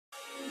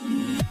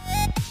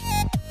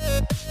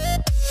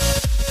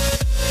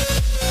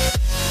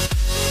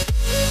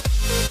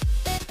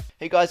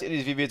guys, it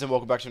is Vivians and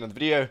welcome back to another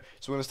video.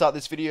 So we're going to start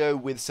this video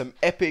with some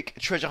epic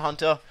treasure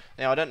hunter.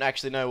 Now I don't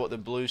actually know what the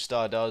blue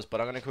star does, but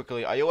I'm going to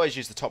quickly, I always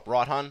use the top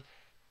right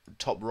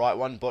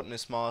one,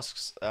 botanist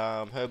masks,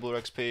 herbal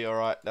XP,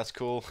 alright, that's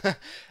cool.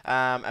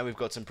 And we've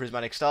got some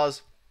prismatic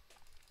stars.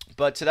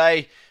 But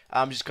today,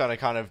 I'm just going to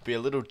kind of be a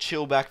little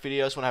chill back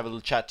video. I just want to have a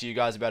little chat to you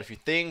guys about a few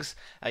things,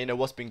 you know,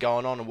 what's been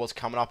going on and what's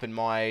coming up in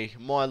my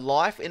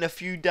life in a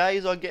few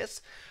days, I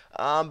guess.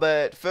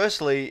 But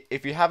firstly,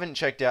 if you haven't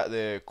checked out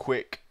the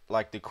quick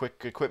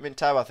equipment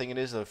tab, I think it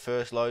is the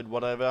first load,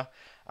 whatever.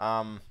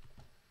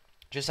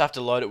 Just have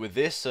to load it with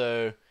this.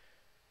 So,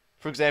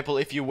 for example,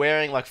 if you're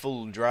wearing like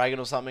full dragon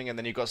or something, and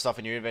then you've got stuff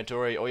in your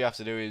inventory, all you have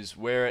to do is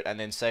wear it and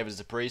then save it as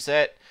a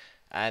preset.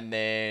 And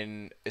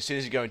then as soon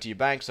as you go into your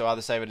bank, so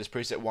either save it as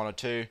preset 1 or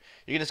 2,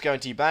 you can just go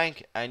into your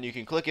bank and you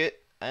can click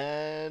it,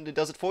 and it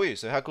does it for you.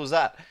 So how cool is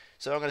that?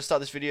 So I'm going to start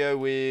this video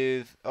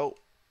with, oh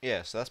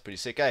yeah, so that's pretty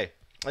sick, eh?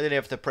 I didn't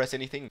have to press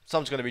anything. So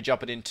I'm just going to be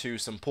jumping into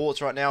some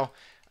ports right now.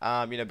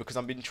 You know, because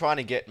I've been trying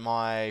to get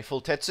my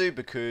full Tetsu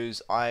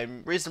because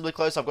I'm reasonably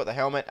close. I've got the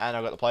helmet and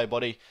I've got the player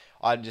body.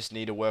 I just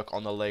need to work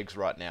on the legs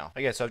right now.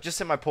 Okay, so I've just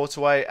sent my ports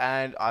away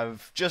and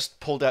I've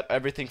just pulled out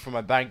everything from my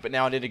bank, but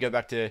now I need to go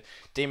back to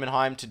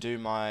Demonheim to do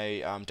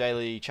my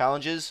daily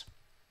challenges.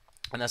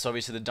 And that's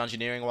obviously the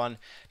dungeoneering one.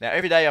 Now,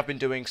 every day I've been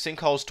doing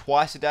sinkholes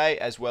twice a day,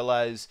 as well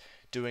as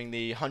doing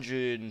the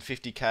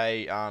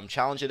 150k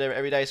challenge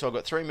every day. So I've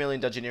got 3 million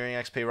dungeoneering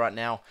XP right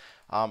now.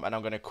 And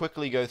I'm going to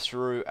quickly go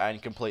through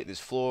and complete this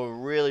floor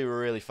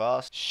really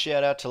fast.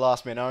 Shout out to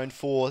Last Man Owned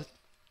for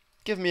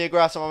giving me a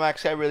grasp on my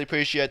max cape. Really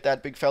appreciate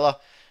that, big fella.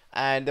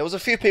 And there was a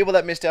few people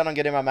that missed out on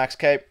getting my max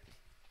cape.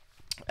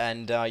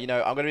 And, you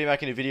know, I'm going to be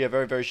making a video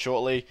very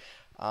shortly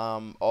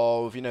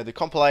of, you know, the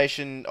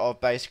compilation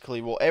of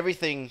basically, well,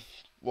 everything,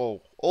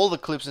 well, all the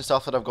clips and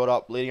stuff that I've got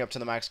up leading up to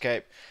the max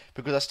cape.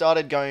 Because I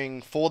started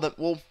going for the,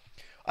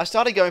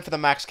 for the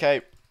max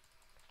cape.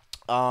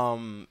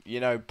 You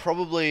know,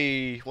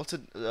 probably,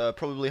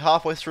 probably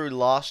halfway through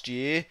last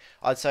year,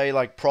 I'd say,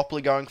 like,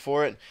 properly going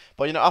for it.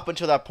 But, you know, up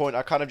until that point,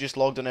 I kind of just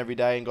logged on every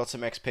day and got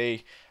some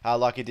XP,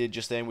 like I did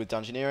just then with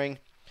dungeoneering.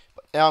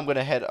 But now I'm going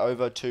to head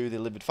over to the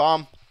Livid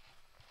Farm,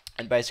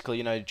 and basically,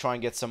 you know, try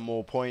and get some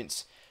more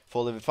points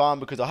for Livid Farm,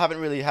 because I haven't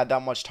really had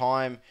that much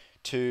time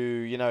to,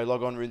 you know,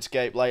 log on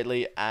Runescape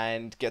lately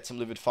and get some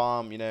Livid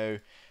Farm, you know,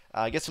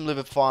 get some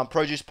Livid Farm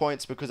produce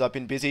points, because I've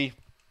been busy.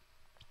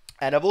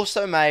 And I've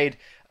also made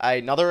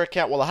another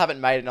account. Well, I haven't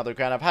made another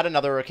account. I've had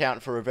another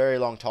account for a very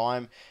long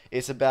time.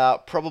 It's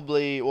about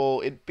probably,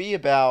 well, it'd be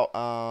about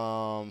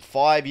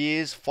 5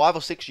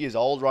 or 6 years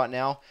old right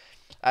now.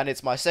 And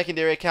it's my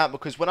secondary account,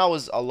 because when I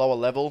was a lower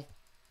level,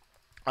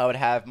 I would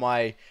have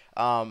my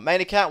main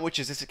account, which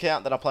is this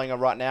account that I'm playing on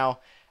right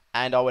now.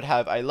 And I would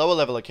have a lower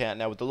level account.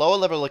 Now, with the lower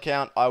level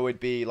account, I would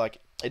be like,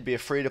 it'd be a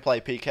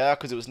free-to-play PKR,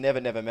 because it was never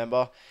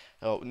member.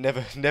 Oh,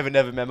 never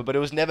member, but it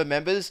was never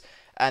members,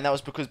 and that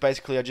was because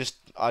basically I just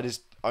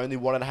only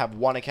wanted to have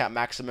one account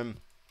maximum,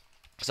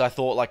 because I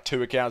thought like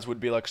 2 accounts would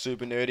be like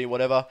super nerdy,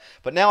 whatever.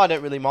 But now I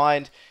don't really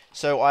mind,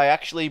 so I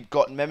actually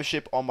got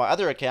membership on my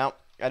other account,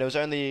 and it was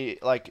only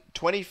like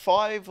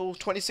 $25 or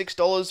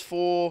 $26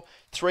 for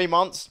 3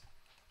 months.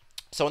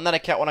 So on that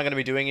account, what I'm going to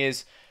be doing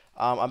is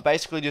I'm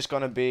basically just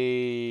going to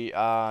be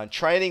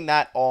training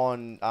that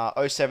on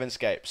 07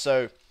 Scape.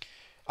 So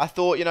I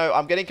thought, you know,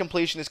 I'm getting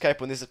completionist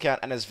cape on this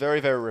account, and it's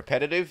very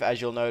repetitive, as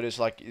you'll notice.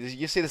 Like,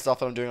 you see the stuff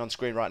that I'm doing on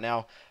screen right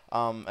now,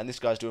 and this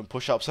guy's doing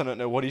push-ups. I don't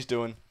know what he's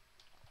doing.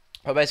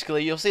 But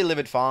basically, you'll see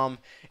Livid Farm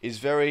is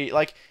very,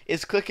 like,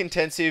 it's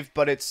click-intensive,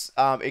 but it's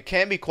it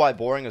can be quite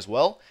boring as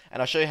well. And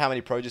I'll show you how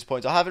many progress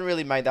points. I haven't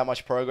really made that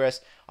much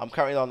progress. I'm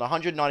currently on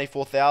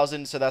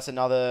 194,000, so that's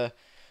another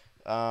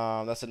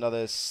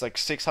like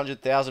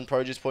 600,000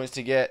 progress points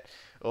to get.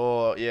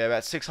 Or, yeah,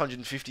 about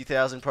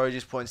 650,000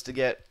 progress points to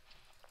get,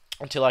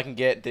 until I can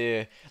get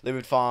the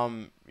Livid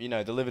Farm, you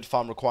know, the Livid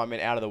Farm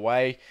requirement out of the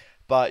way.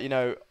 But, you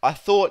know, I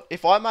thought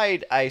if I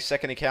made a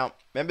second account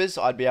members,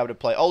 I'd be able to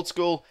play old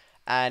school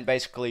and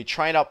basically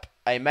train up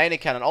a main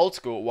account on old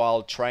school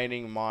while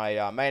training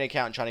my main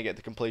account and trying to get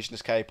the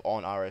completionist cape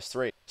on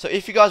RS3. So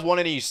if you guys want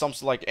any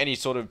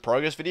sort of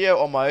progress video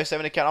on my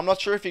 07 account, I'm not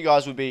sure if you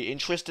guys would be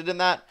interested in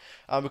that,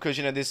 because,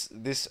 you know,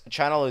 this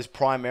channel is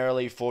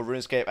primarily for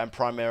RuneScape and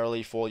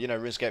primarily for, you know,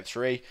 RuneScape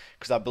 3,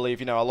 because I believe,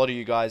 you know, a lot of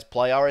you guys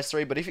play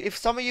RS3. But if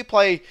some of you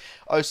play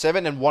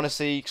 07 and want to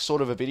see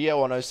sort of a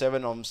video on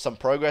 07 on some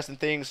progress and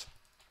things,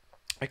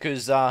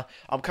 because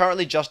I'm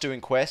currently just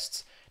doing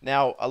quests.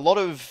 Now, a lot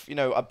of, you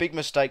know, a big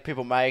mistake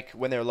people make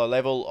when they're low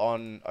level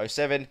on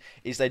 07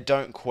 is they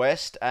don't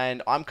quest,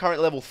 and I'm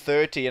currently level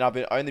 30, and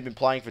I've only been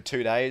playing for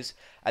 2 days,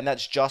 and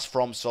that's just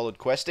from solid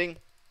questing.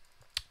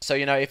 So,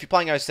 you know, if you're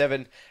playing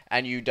 07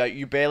 and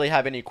you barely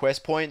have any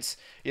quest points,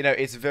 you know,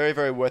 it's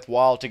very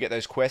worthwhile to get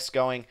those quests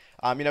going.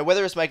 You know,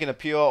 whether it's making a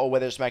pure or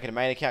whether it's making a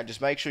main account,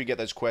 just make sure you get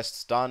those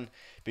quests done,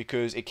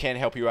 because it can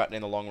help you out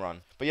in the long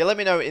run. But yeah, let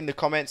me know in the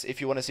comments if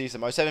you want to see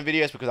some 07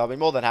 videos, because I'll be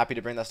more than happy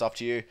to bring that stuff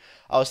to you.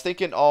 I was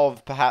thinking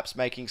of perhaps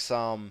making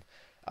some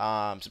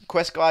some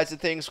quest guides and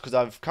things, because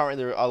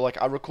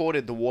I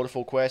recorded the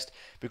waterfall quest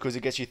because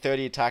it gets you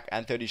 30 attack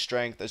and 30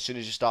 strength as soon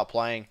as you start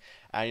playing,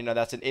 and you know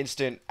that's an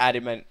instant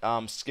adamant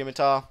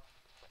scimitar.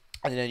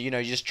 And then, you know,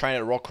 you just train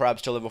at rock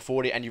crabs till level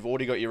 40, and you've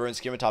already got your own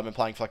scimitar. Been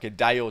playing for like a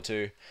day or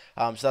two.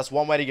 So that's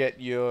one way to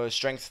get your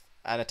strength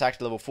and attack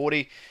to level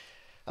 40.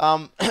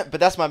 But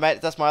that's my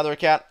other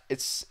account.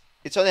 It's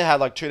only had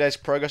like 2 days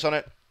progress on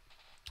it.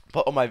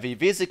 But on my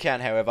VViz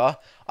account, however,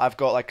 I've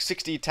got like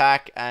 60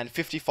 attack and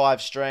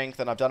 55 strength,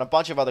 and I've done a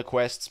bunch of other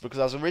quests because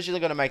I was originally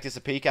going to make this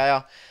a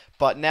PKer,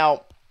 but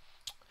now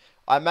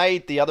I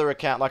made the other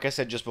account, like I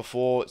said just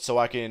before, so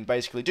I can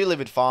basically do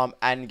Livid Farm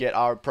and get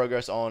our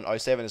progress on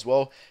 07 as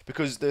well.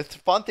 Because the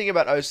fun thing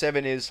about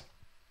 07 is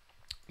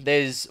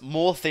there's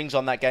more things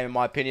on that game, in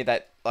my opinion,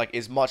 that like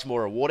is much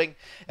more rewarding.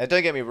 And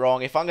don't get me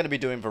wrong, if I'm going to be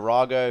doing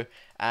Virago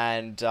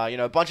and you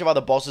know, a bunch of other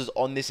bosses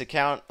on this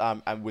account,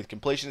 and with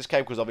Completionist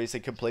Cape, because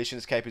obviously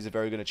Completionist Cape is a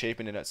very good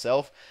achievement in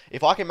itself.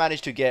 If I can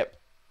manage to get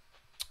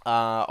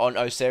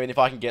on 07, if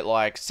I can get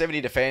like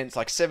 70 defense,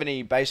 like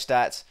 70 base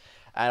stats,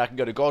 and I can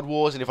go to God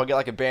Wars, and if I get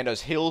like a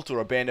Bando's Hilt or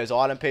a Bando's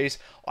Item Piece,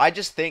 I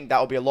just think that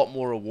would be a lot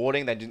more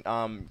rewarding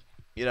than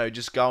you know,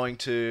 just going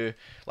to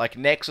like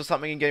Nex or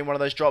something and getting one of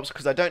those drops,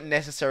 because I don't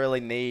necessarily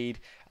need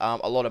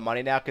a lot of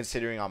money now,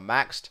 considering I'm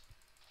maxed.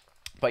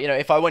 But, you know,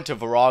 if I went to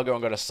Virago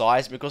and got a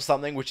Seismic or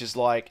something, which is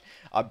like,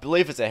 I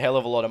believe it's a hell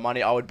of a lot of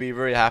money, I would be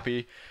very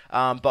happy.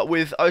 But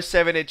with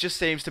 07, it just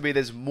seems to be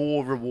there's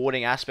more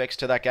rewarding aspects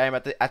to that game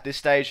at this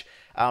stage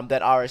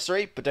than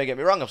RS3. But don't get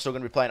me wrong, I'm still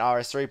going to be playing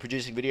RS3,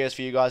 producing videos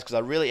for you guys, because I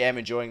really am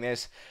enjoying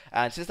this.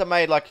 And since I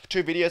made like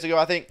 2 videos ago,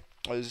 I think,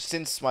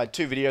 since my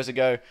 2 videos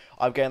ago,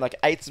 I've gained like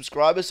 8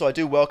 subscribers, so I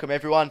do welcome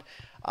everyone.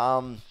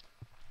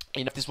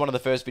 You know, if this is one of the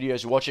first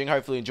videos you're watching,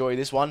 hopefully enjoy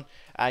this one,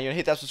 and you know,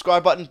 hit that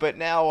subscribe button. But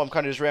now I'm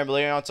kind of just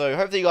rambling on, so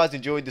hopefully you guys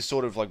enjoyed this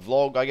sort of like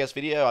vlog, I guess,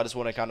 video. I just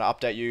want to kind of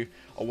update you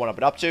on what I've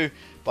been up to.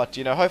 But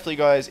you know, hopefully you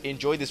guys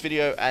enjoyed this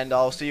video, and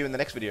I'll see you in the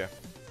next video.